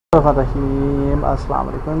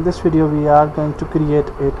Assalamu alaikum. In this video we are going to create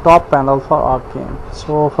a top panel for our game.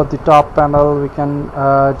 So for the top panel we can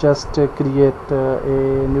just create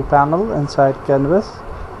a new panel inside canvas,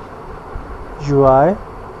 UI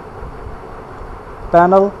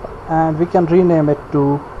panel, and we can rename it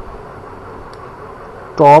to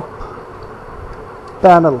top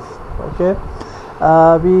panel. Okay,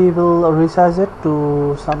 we will resize it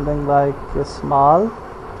to something like a small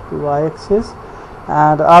UI axis,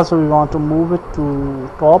 and also we want to move it to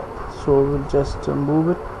top, so we'll just move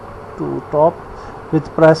it to top. With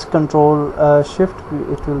press Ctrl Shift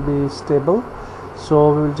it will be stable,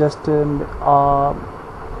 so we will just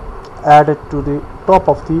add it to the top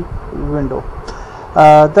of the window.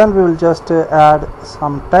 Then we will just add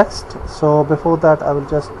some text. So before that I will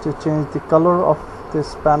just change the color of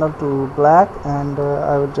this panel to black, and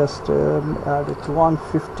I will just add it to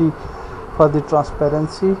 150 for the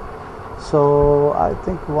transparency. So I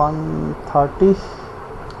think 130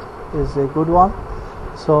 is a good one.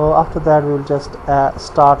 So after that we will just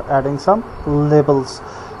start adding some labels.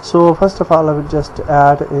 So first of all I will just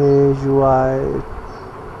add a UI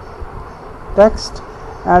text,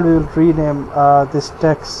 and we will rename this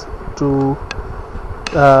text to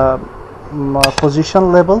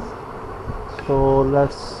position label. So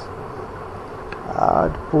let's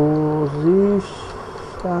add position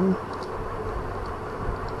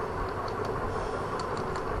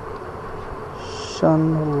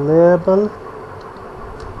label,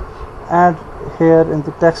 and here in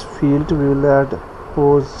the text field we will add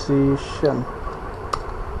position.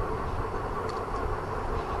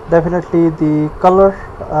 Definitely the color,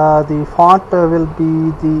 the font will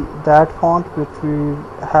be that font which we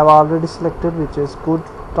have already selected, which is Good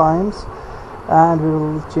Times, and we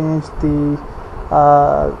will change the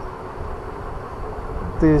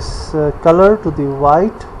this color to the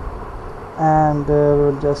white, and we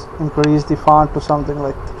will just increase the font to something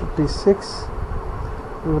like 36.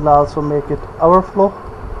 We will also make it overflow,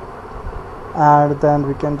 and then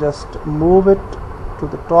we can just move it to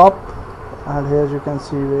the top, and here you can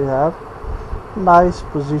see we have nice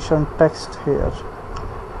position text here,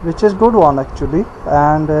 which is good one actually.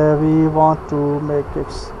 And we want to make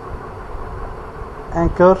its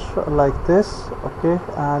anchor like this, okay,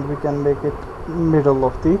 and we can make it middle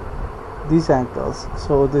of these anchors.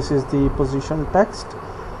 So this is the position text.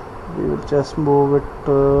 We will just move it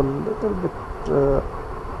a little bit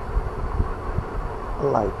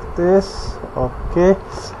like this, okay.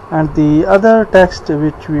 And the other text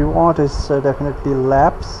which we want is definitely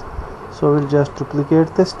laps, so we'll just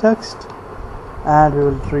duplicate this text and we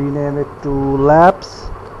will rename it to laps.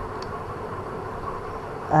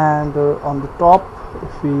 And on the top,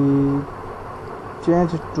 if we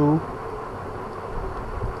change it to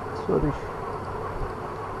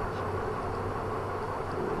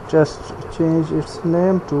just change its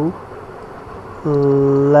name to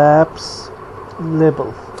laps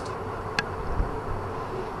label,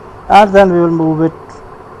 and then we will move it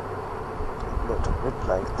a little bit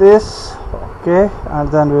like this, okay. And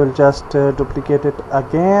then we will just duplicate it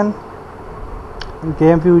again. In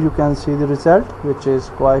game view you can see the result, which is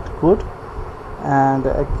quite good. And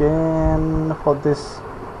again for this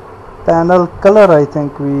panel color, I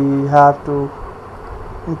think we have to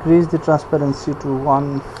increase the transparency to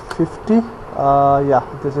 150. Yeah,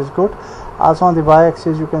 this is good. Also on the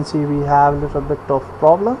y-axis you can see we have a little bit of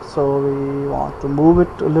problem, so we want to move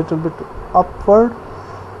it a little bit upward.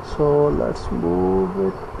 So let's move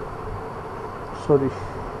it,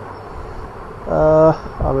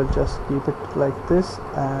 I will just keep it like this,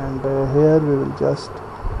 and here we will just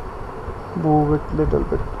move it little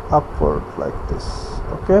bit upward like this,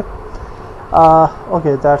 okay.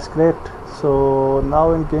 Okay, that's great. So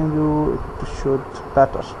now in game view it should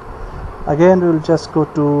better. Again we will just go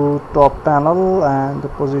to top panel and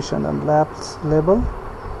position and laps label.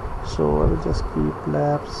 So I will just keep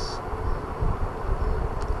laps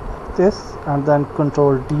like this, and then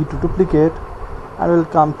Ctrl D to duplicate, and we'll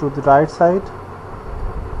come to the right side.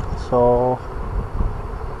 So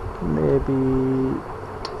maybe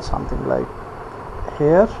something like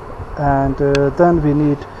here, and then we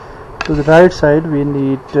need to the right side we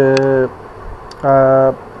need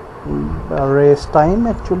race time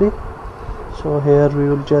actually. So here we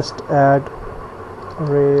will just add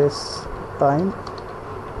race time,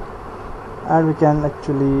 and we can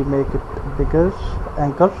actually make it bigger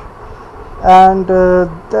anchor, and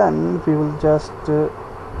then we will just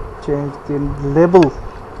change the label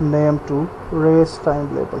name to race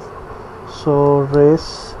time label. So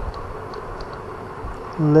race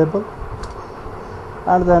label,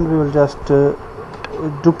 and then we will just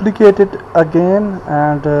duplicate it again,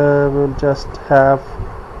 and we'll just have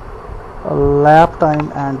lap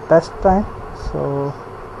time and best time. So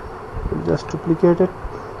we'll just duplicate it.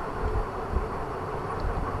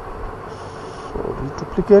 So we'll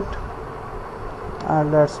duplicate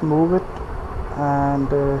and let's move it, and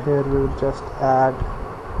here we will just add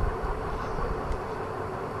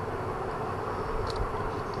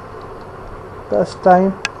best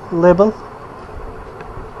time label,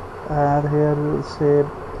 and here we will say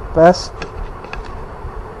best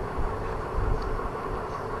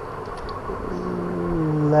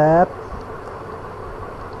lap,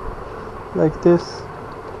 like this,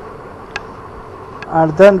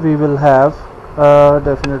 and then we will have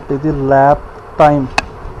definitely the lap time.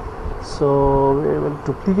 So we will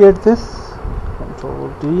duplicate this, Control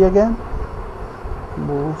D again,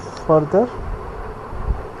 move further,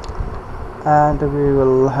 and we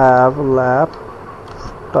will have lap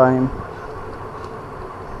time.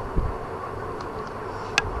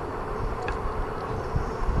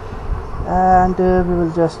 And we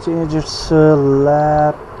will just change its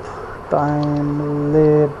lap time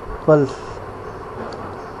label.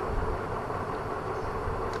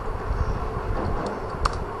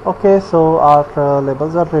 Okay, so our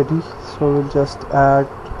labels are ready, so we'll just add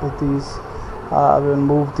these. We'll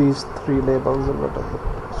move these three labels a little bit,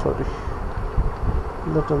 sorry,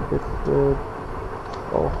 little bit to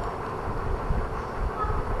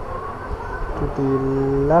the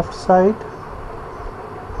left side,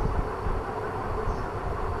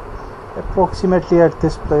 approximately at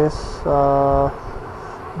this place.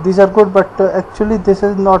 These are good, but actually this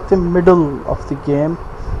is not the middle of the game,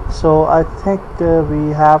 so I think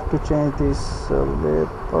we have to change this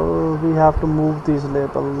label. We have to move these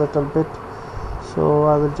label a little bit, so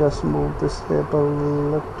I will just move this label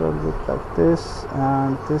a little bit like this,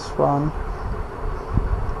 and this one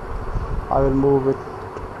I will move it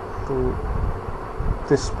to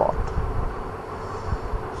this spot.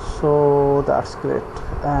 So that's great.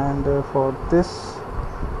 And for this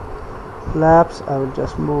laps, I will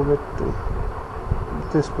just move it to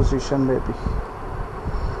this position maybe.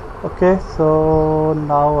 Okay, so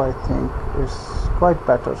now I think it's quite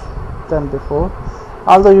better than before,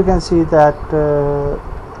 although you can see that the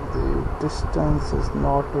distance is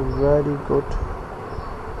not very good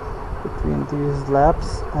between these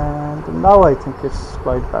laps, and now I think it's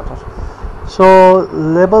quite better. So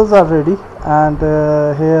labels are ready, and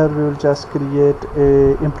here we will just create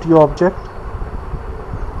a empty object,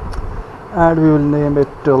 and we will name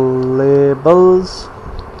it labels,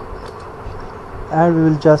 and we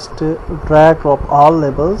will just drag drop all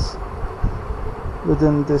labels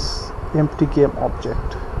within this empty game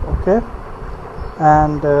object. Okay,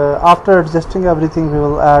 and after adjusting everything, we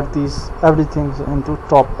will add these everything into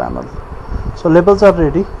top panel. So labels are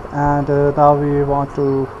ready, and now we want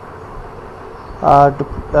to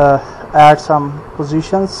add some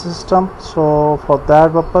position system. So for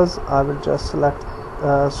that purpose, I will just select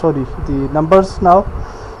the numbers now.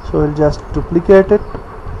 So we'll just duplicate it.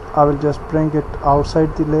 I will just bring it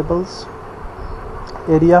outside the labels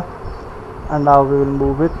area, and now we will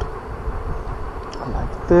move it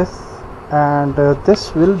like this, and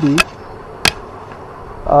this will be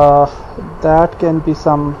that can be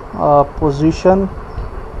some position,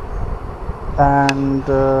 and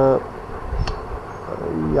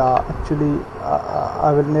yeah, actually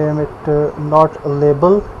I will name it not a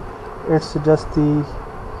label, it's just the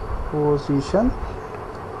position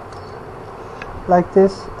like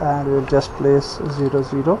this, and we'll just place 0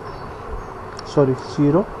 0,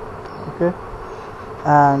 okay,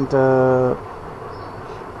 and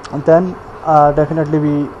then definitely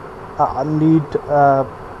we need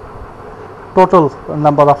total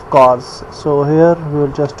number of cars. So here we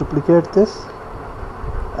will just duplicate this,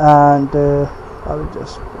 and I will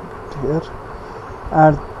just put it here,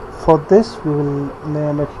 and for this we will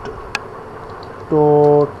name it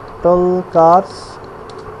total cars,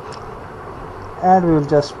 and we will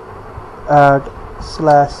just add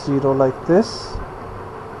 /0 like this,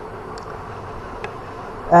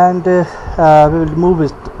 and we will move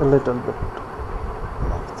it a little bit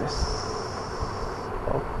like this.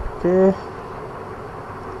 Okay,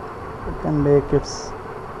 we can make it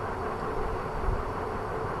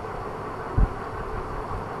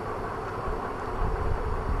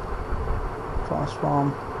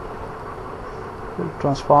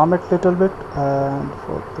transform it little bit, and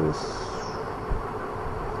for this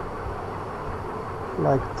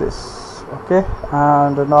like this. Okay,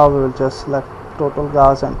 and now we will just select total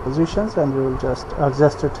cars and positions, and we will just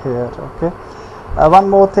adjust it here. Okay, one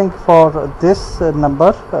more thing for this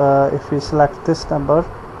number, if we select this number,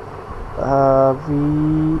 we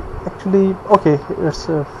actually, okay, it's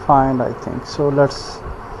fine I think. So let's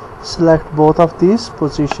select both of these,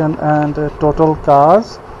 position and total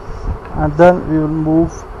cars, and then we will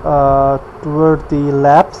move toward the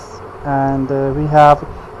laps, and we have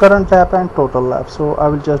current lap and total lap. So I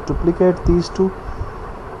will just duplicate these two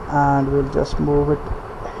and we'll just move it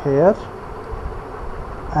here,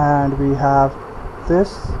 and we have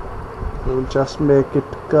this. We will just make it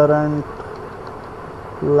current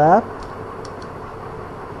lap,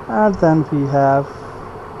 and then we have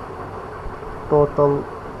total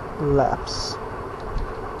laps.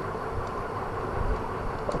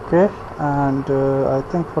 Okay, and I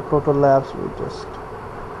think for total laps we just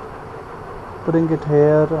bring it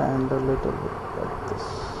here and a little bit like this.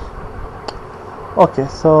 Okay,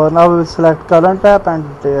 so now we will select current lap and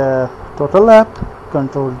total lap,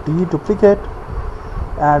 Control D, duplicate,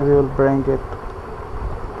 and we will bring it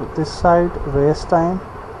to this side, race time.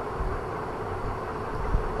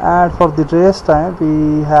 And for the race time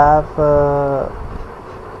we have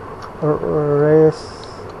race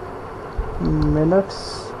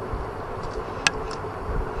minutes,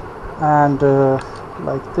 and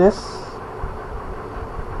like this.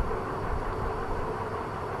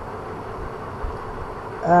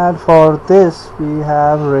 And for this we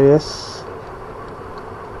have race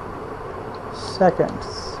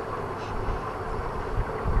seconds.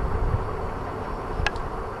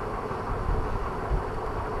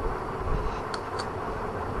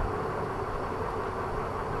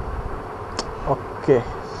 Okay,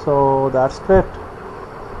 so that's great.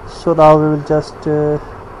 So now we will just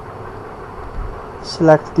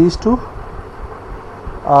select these two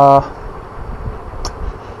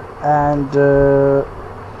and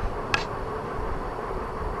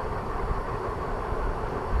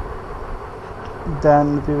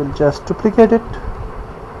then we will just duplicate it.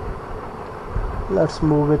 Let's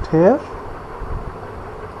move it here,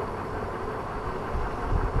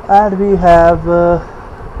 and we have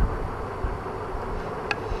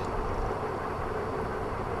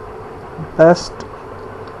best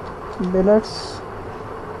minutes,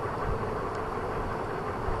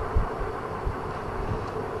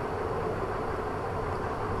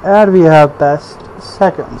 and we have best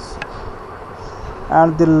seconds.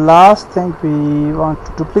 And the last thing, we want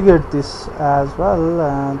to duplicate this as well,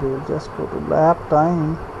 and we will just go to lap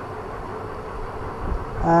time,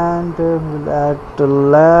 and we'll add the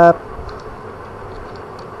lap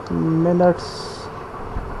minutes,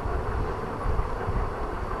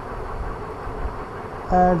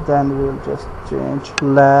 and then we will just change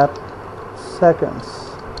lap seconds.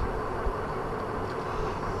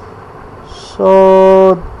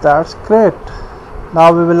 So that's great.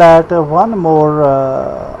 Now we will add one more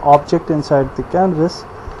object inside the canvas,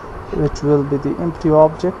 which will be the empty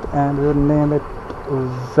object, and we will name it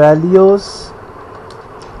values.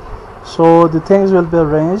 So the things will be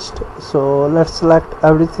arranged. So let's select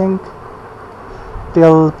everything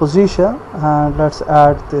till position, and let's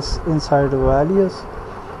add this inside values,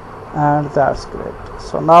 and that's great.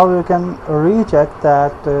 So now we can recheck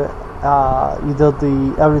that either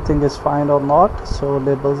the everything is fine or not. So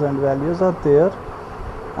labels and values are there,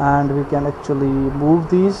 and we can actually move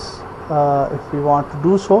these if we want to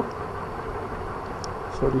do so.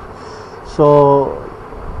 So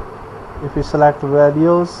if we select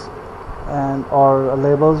values and or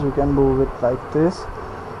labels, we can move it like this.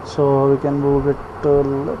 So we can move it a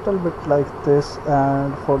little bit like this,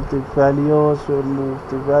 and for the values we'll move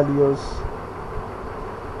the values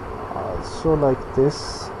also like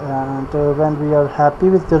this, and when we are happy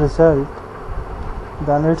with the result,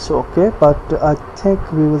 then it's okay. But I think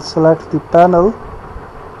we will select the panel,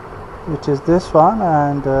 which is this one,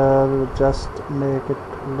 and we will just make it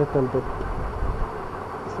a little bit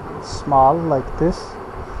small like this.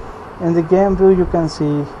 In the game view you can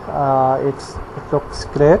see it looks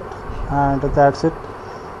great, and that's it.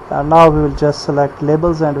 And now we will just select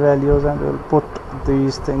labels and values, and we will put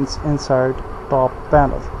these things inside top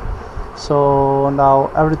panel. So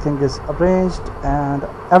now everything is arranged and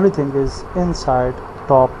everything is inside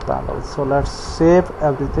top panel. So let's save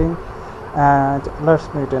everything, and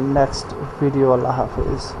let's meet in next video. Allah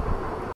Hafiz.